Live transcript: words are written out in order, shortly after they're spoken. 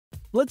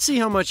Let's see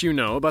how much you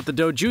know about the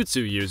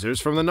Doujutsu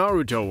users from the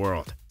Naruto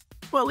world.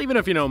 Well, even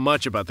if you know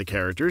much about the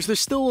characters,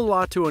 there's still a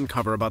lot to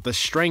uncover about the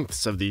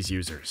strengths of these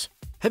users.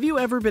 Have you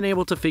ever been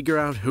able to figure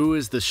out who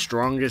is the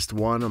strongest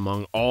one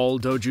among all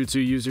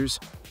Doujutsu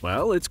users?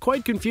 Well, it's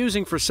quite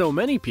confusing for so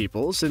many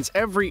people since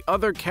every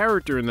other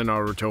character in the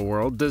Naruto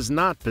world does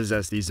not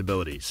possess these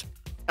abilities.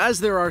 As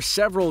there are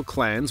several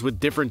clans with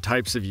different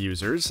types of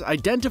users,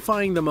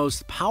 identifying the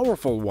most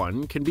powerful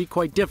one can be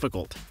quite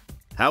difficult.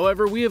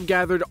 However, we have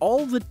gathered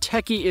all the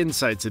techie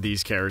insights of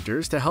these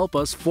characters to help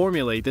us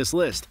formulate this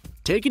list.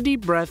 Take a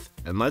deep breath,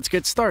 and let's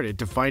get started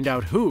to find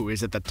out who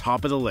is at the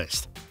top of the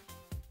list.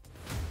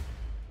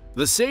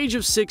 The Sage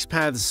of Six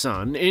Paths'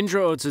 son,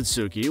 Indra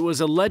Otsutsuki,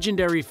 was a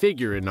legendary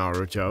figure in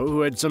Naruto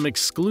who had some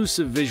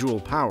exclusive visual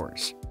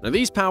powers. Now,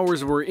 these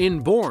powers were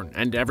inborn,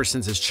 and ever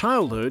since his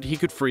childhood, he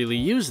could freely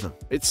use them.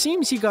 It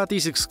seems he got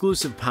these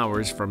exclusive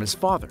powers from his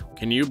father.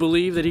 Can you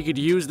believe that he could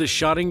use the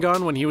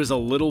Sharingan when he was a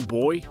little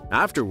boy?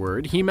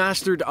 Afterward, he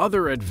mastered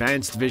other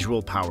advanced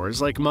visual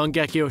powers like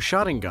Mangekyo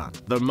Sharingan,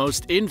 the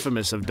most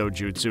infamous of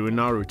Doujutsu in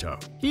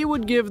Naruto. He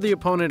would give the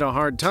opponent a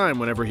hard time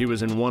whenever he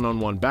was in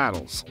one-on-one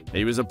battles.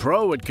 He was a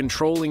pro at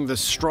controlling the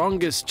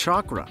strongest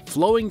chakra,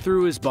 flowing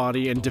through his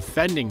body and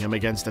defending him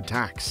against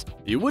attacks.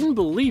 You wouldn't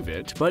believe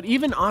it, but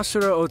even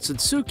Asura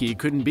Otsutsuki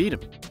couldn't beat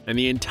him. And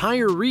the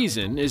entire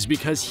reason is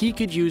because he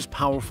could use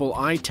powerful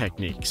eye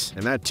techniques,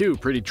 and that too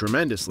pretty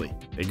tremendously.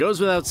 It goes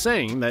without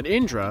saying that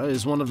Indra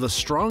is one of the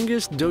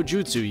strongest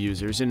Doujutsu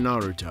users in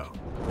Naruto.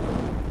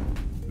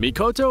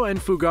 Mikoto and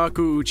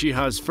Fugaku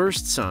Uchiha's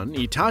first son,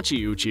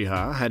 Itachi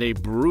Uchiha, had a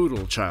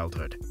brutal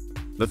childhood.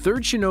 The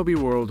Third Shinobi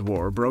World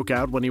War broke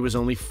out when he was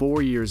only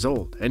 4 years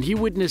old, and he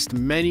witnessed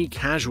many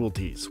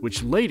casualties,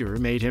 which later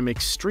made him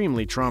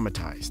extremely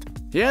traumatized.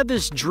 He had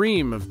this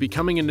dream of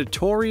becoming a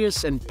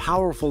notorious and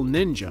powerful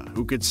ninja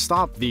who could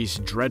stop these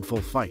dreadful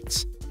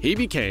fights. He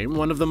became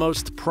one of the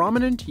most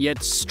prominent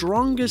yet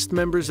strongest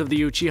members of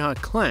the Uchiha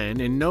clan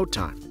in no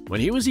time.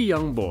 When he was a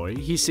young boy,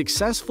 he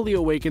successfully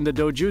awakened the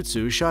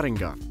Doujutsu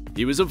Sharingan.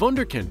 He was a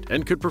wunderkind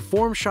and could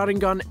perform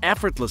Sharingan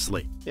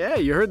effortlessly. Yeah,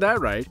 you heard that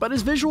right. But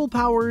his visual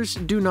powers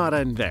do not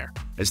end there.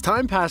 As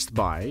time passed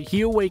by, he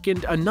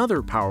awakened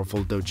another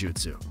powerful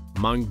Doujutsu,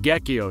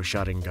 Mangekyo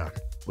Sharingan.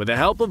 With the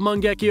help of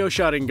Mangekyo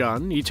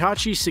Sharingan,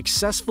 Itachi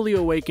successfully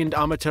awakened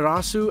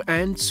Amaterasu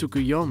and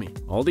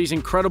Tsukuyomi. All these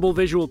incredible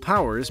visual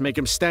powers make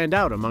him stand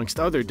out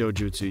amongst other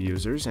Doujutsu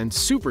users and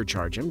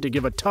supercharge him to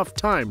give a tough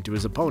time to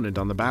his opponent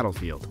on the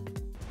battlefield.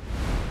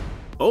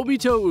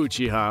 Obito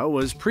Uchiha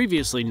was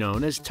previously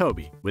known as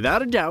Tobi.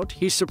 Without a doubt,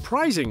 he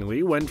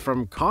surprisingly went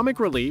from comic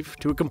relief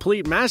to a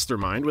complete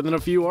mastermind within a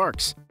few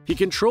arcs. He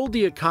controlled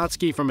the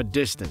Akatsuki from a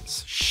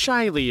distance,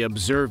 shyly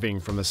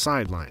observing from the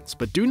sidelines.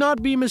 But do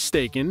not be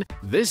mistaken,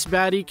 this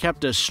baddie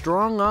kept a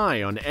strong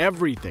eye on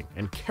everything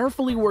and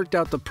carefully worked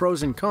out the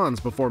pros and cons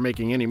before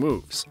making any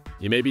moves.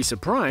 You may be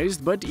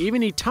surprised, but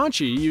even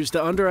Itachi used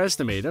to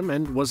underestimate him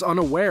and was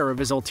unaware of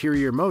his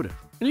ulterior motive.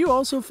 And you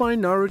also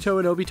find Naruto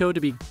and Obito to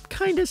be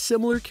kinda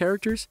similar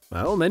characters?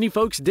 Well, many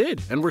folks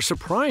did, and were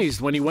surprised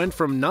when he went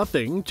from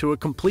nothing to a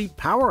complete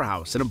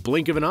powerhouse in a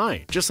blink of an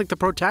eye, just like the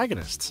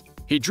protagonists.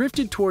 He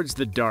drifted towards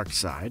the dark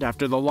side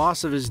after the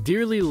loss of his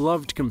dearly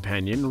loved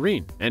companion,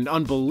 Rin, and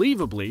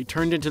unbelievably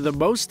turned into the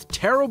most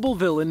terrible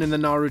villain in the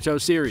Naruto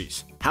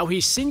series. How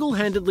he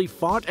single-handedly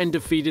fought and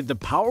defeated the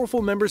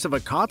powerful members of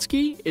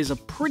Akatsuki is a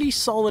pretty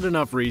solid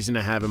enough reason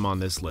to have him on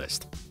this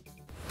list.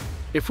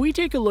 If we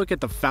take a look at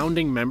the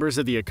founding members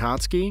of the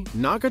Akatsuki,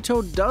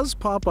 Nagato does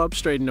pop up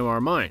straight into our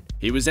mind.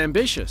 He was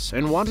ambitious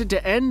and wanted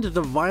to end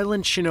the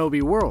violent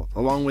shinobi world,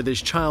 along with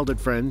his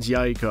childhood friends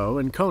Yaiko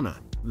and Konan.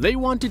 They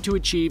wanted to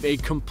achieve a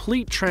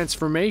complete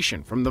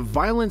transformation from the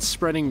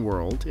violence-spreading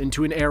world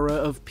into an era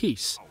of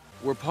peace.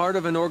 We're part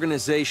of an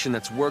organization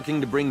that's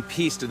working to bring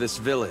peace to this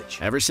village.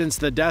 Ever since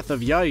the death of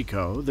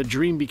Yaiko, the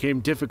dream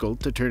became difficult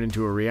to turn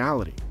into a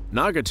reality.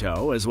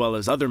 Nagato, as well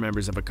as other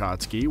members of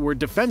Akatsuki, were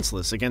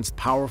defenseless against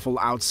powerful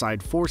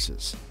outside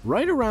forces.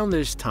 Right around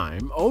this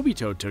time,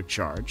 Obito took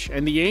charge,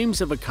 and the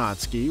aims of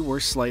Akatsuki were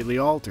slightly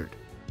altered.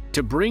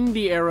 To bring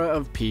the era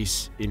of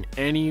peace in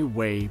any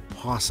way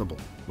possible.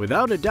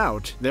 Without a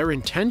doubt, their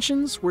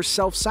intentions were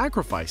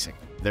self-sacrificing.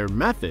 Their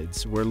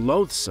methods were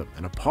loathsome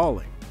and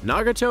appalling.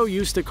 Nagato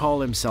used to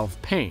call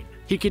himself Pain.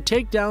 He could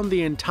take down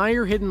the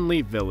entire Hidden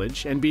Leaf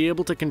village and be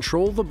able to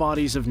control the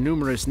bodies of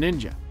numerous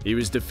ninja. He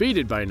was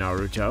defeated by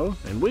Naruto,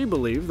 and we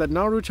believe that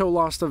Naruto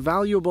lost a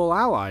valuable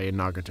ally in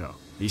Nagato.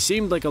 He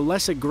seemed like a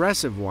less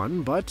aggressive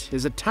one, but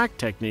his attack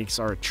techniques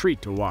are a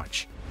treat to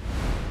watch.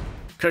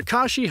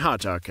 Kakashi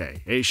Hatake,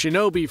 a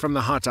shinobi from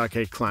the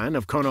Hatake clan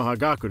of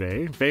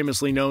Konohagakure,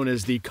 famously known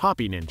as the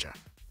Copy Ninja.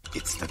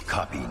 It's the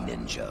Copy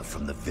Ninja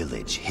from the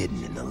village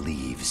hidden in the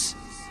leaves.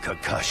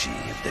 Kakashi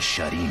of the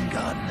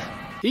Sharingan.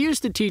 He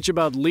used to teach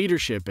about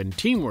leadership and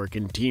teamwork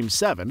in Team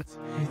 7.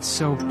 It's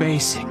so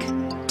basic.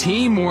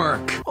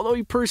 Teamwork. Although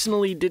he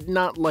personally did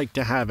not like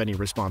to have any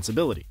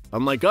responsibility.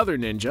 Unlike other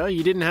ninja,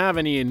 he didn't have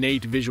any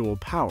innate visual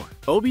power.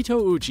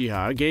 Obito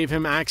Uchiha gave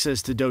him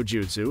access to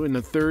Doujutsu in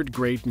the Third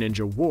Great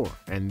Ninja War,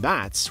 and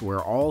that's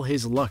where all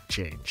his luck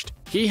changed.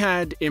 He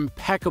had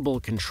impeccable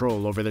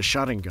control over the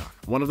Sharingan,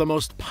 one of the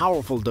most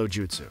powerful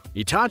doujutsu.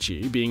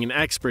 Itachi, being an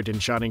expert in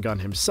Sharingan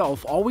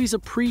himself, always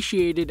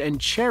appreciated and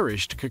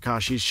cherished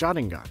Kakashi's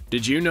Sharingan.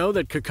 Did you know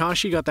that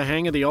Kakashi got the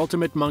hang of the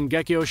ultimate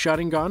Mangekyo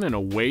Sharingan in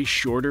a way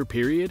shorter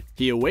period?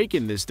 He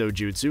awakened this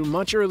doujutsu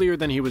much earlier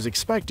than he was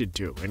expected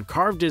to, and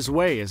carved his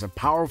way as a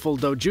powerful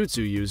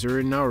doujutsu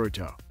user in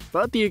Naruto.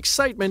 But the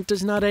excitement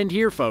does not end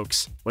here,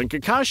 folks. When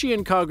Kakashi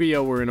and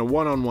Kaguya were in a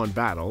one-on-one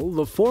battle,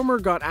 the former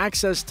got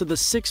access to the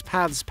Six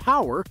Paths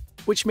power,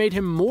 which made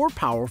him more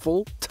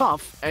powerful,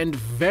 tough, and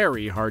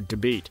very hard to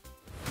beat.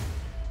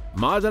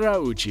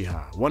 Madara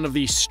Uchiha, one of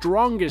the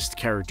strongest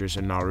characters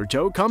in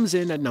Naruto, comes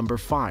in at number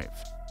 5.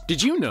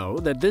 Did you know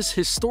that this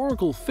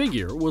historical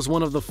figure was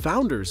one of the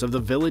founders of the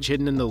village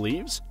hidden in the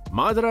leaves?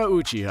 Madara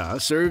Uchiha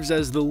serves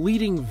as the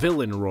leading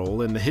villain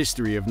role in the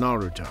history of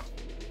Naruto.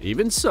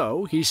 Even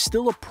so, he's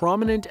still a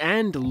prominent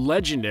and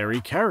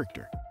legendary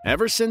character.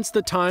 Ever since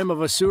the time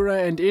of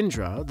Asura and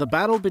Indra, the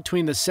battle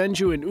between the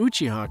Senju and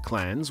Uchiha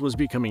clans was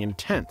becoming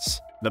intense.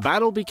 The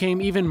battle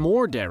became even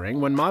more daring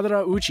when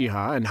Madara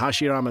Uchiha and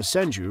Hashirama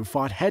Senju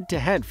fought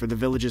head-to-head for the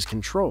village's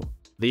control.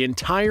 The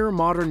entire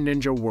modern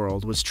ninja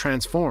world was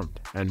transformed,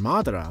 and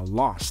Madara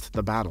lost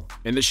the battle.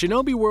 In the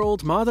shinobi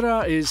world,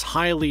 Madara is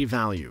highly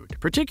valued,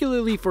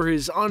 particularly for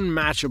his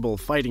unmatchable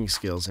fighting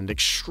skills and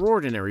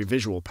extraordinary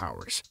visual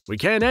powers. We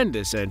can't end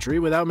this entry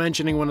without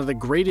mentioning one of the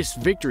greatest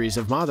victories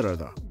of Madara,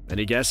 though.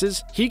 Any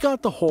guesses? He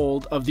got the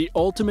hold of the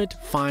ultimate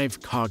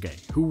 5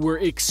 Kage, who were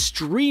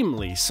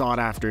extremely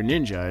sought-after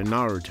ninja in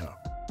Naruto.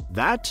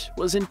 That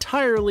was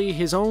entirely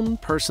his own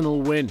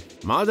personal win.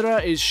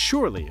 Madara is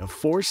surely a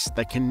force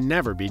that can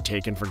never be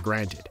taken for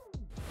granted.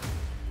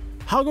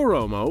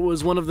 Hagoromo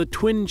was one of the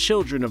twin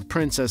children of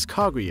Princess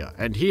Kaguya,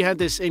 and he had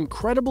this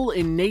incredible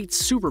innate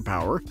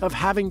superpower of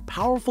having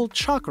powerful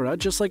chakra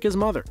just like his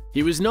mother.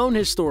 He was known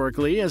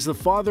historically as the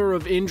father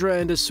of Indra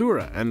and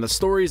Asura, and the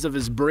stories of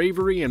his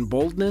bravery and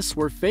boldness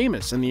were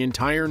famous in the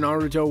entire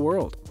Naruto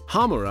world.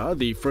 Hamura,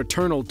 the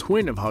fraternal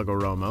twin of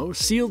Hagoromo,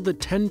 sealed the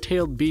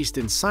 10-tailed beast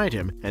inside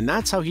him, and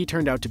that's how he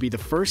turned out to be the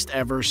first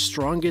ever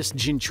strongest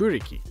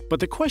Jinchuriki. But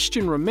the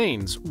question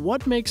remains,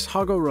 what makes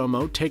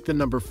Hagoromo take the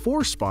number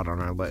 4 spot on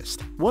our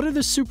list? What are the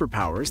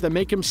superpowers that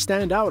make him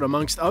stand out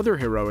amongst other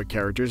heroic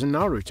characters in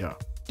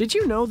Naruto? Did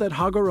you know that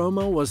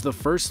Hagoromo was the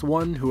first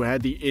one who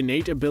had the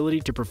innate ability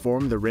to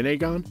perform the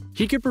Rinnegan?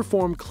 He could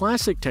perform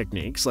classic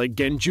techniques like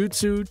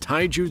Genjutsu,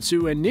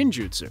 Taijutsu, and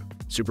Ninjutsu.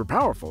 Super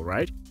powerful,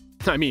 right?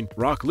 I mean,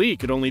 Rock Lee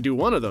could only do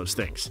one of those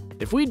things.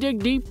 If we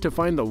dig deep to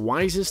find the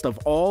wisest of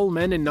all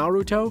men in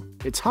Naruto,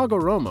 it's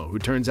Hagoromo who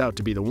turns out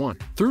to be the one.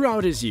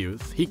 Throughout his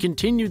youth, he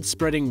continued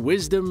spreading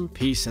wisdom,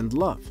 peace, and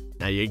love.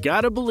 Now you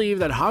gotta believe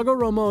that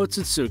Hagoromo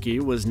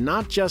Otsutsuki was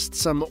not just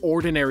some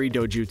ordinary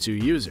doujutsu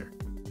user.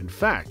 In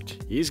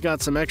fact, he's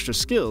got some extra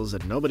skills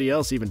that nobody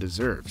else even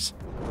deserves.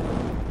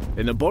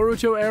 In the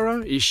Boruto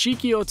era,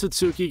 Isshiki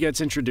Otsutsuki gets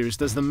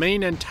introduced as the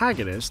main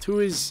antagonist who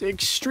is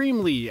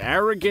extremely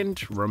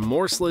arrogant,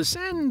 remorseless,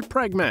 and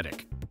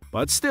pragmatic.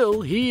 But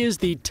still, he is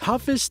the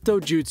toughest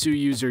doujutsu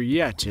user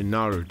yet in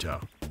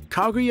Naruto.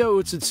 Kaguya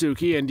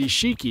Otsutsuki and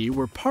Isshiki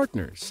were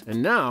partners,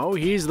 and now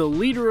he's the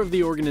leader of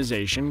the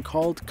organization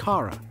called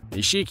Kara.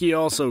 Isshiki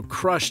also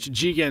crushed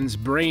Jigen's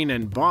brain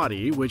and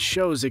body, which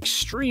shows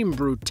extreme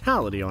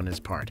brutality on his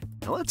part.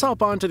 Now let's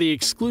hop on to the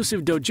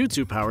exclusive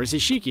doujutsu powers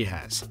Isshiki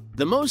has.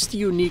 The most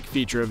unique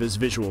feature of his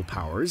visual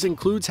powers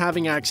includes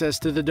having access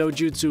to the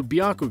doujutsu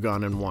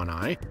Byakugan in one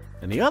eye,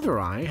 and the other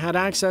eye had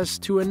access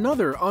to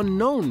another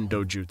unknown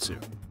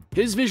doujutsu.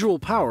 His visual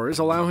powers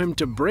allow him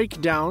to break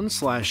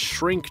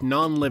down/shrink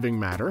non-living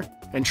matter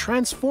and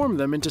transform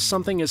them into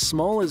something as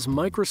small as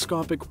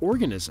microscopic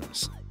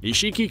organisms.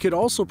 Isshiki could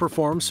also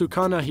perform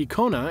Sukana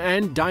Hikona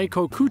and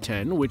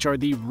Daikokuten, which are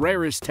the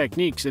rarest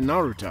techniques in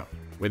Naruto.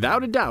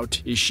 Without a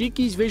doubt,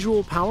 Ishiki's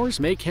visual powers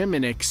make him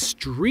an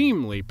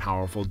extremely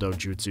powerful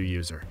doujutsu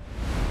user.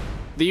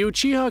 The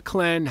Uchiha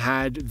clan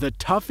had the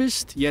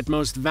toughest yet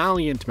most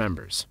valiant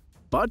members.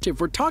 But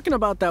if we're talking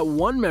about that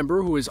one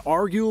member who is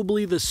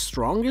arguably the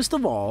strongest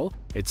of all,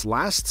 its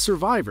last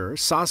survivor,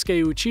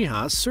 Sasuke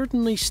Uchiha,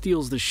 certainly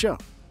steals the show.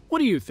 What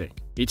do you think?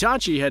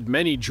 Itachi had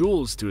many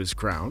jewels to his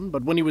crown,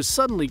 but when he was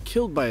suddenly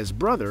killed by his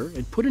brother,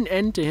 it put an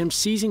end to him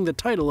seizing the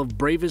title of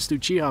bravest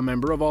Uchiha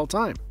member of all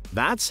time.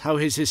 That's how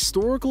his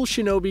historical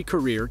shinobi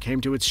career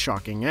came to its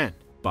shocking end.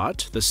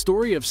 But the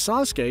story of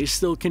Sasuke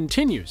still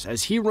continues,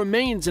 as he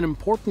remains an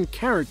important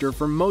character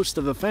for most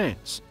of the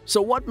fans.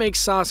 So what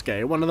makes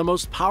Sasuke one of the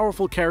most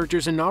powerful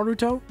characters in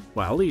Naruto?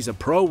 Well, he's a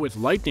pro with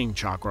lightning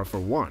chakra for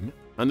one,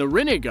 and the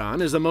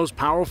Rinnegan is the most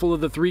powerful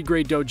of the 3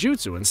 great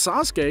doujutsu, and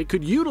Sasuke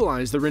could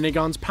utilize the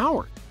Rinnegan's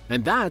power.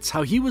 And that's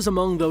how he was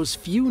among those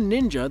few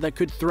ninja that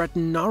could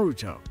threaten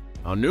Naruto.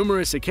 On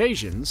numerous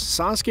occasions,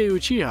 Sasuke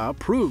Uchiha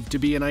proved to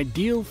be an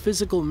ideal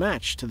physical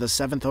match to the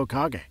 7th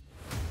Hokage.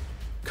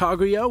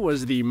 Kaguya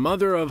was the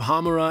mother of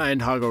Hamura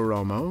and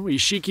Hagoromo,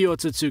 Isshiki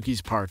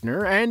Otsutsuki's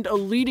partner, and a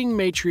leading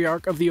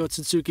matriarch of the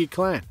Otsutsuki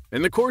clan.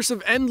 In the course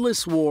of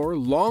endless war,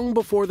 long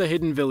before the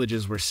hidden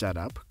villages were set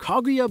up,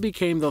 Kaguya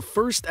became the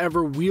first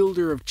ever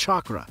wielder of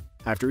chakra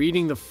after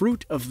eating the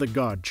fruit of the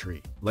God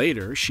Tree.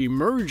 Later, she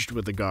merged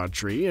with the God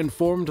Tree and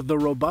formed the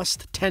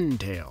robust Ten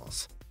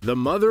Tails. The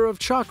mother of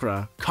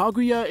chakra,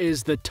 Kaguya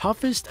is the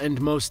toughest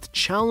and most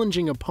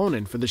challenging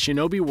opponent for the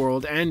shinobi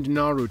world and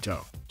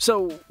Naruto.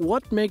 So,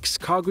 what makes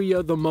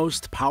Kaguya the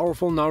most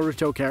powerful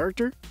Naruto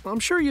character? I'm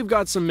sure you've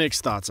got some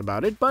mixed thoughts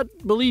about it, but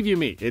believe you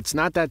me, it's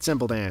not that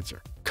simple to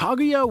answer.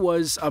 Kaguya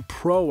was a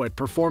pro at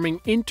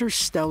performing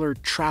interstellar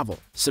travel.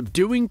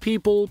 Subduing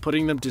people,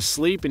 putting them to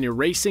sleep, and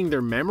erasing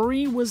their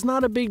memory was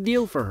not a big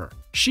deal for her.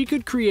 She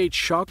could create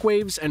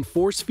shockwaves and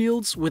force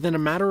fields within a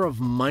matter of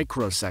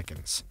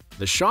microseconds.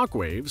 The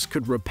shockwaves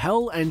could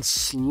repel and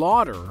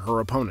slaughter her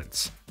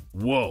opponents.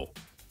 Whoa!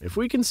 If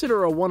we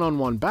consider a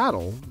one-on-one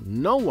battle,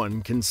 no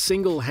one can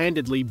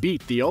single-handedly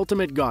beat the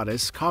ultimate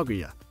goddess,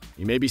 Kaguya.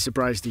 You may be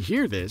surprised to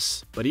hear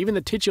this, but even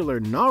the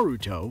titular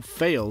Naruto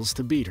fails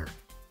to beat her.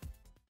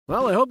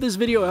 Well, I hope this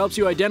video helps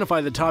you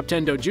identify the top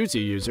 10 Doujutsu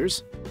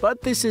users,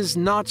 but this is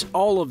not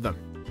all of them.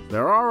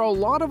 There are a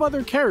lot of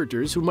other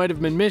characters who might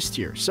have been missed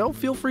here, so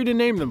feel free to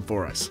name them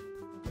for us.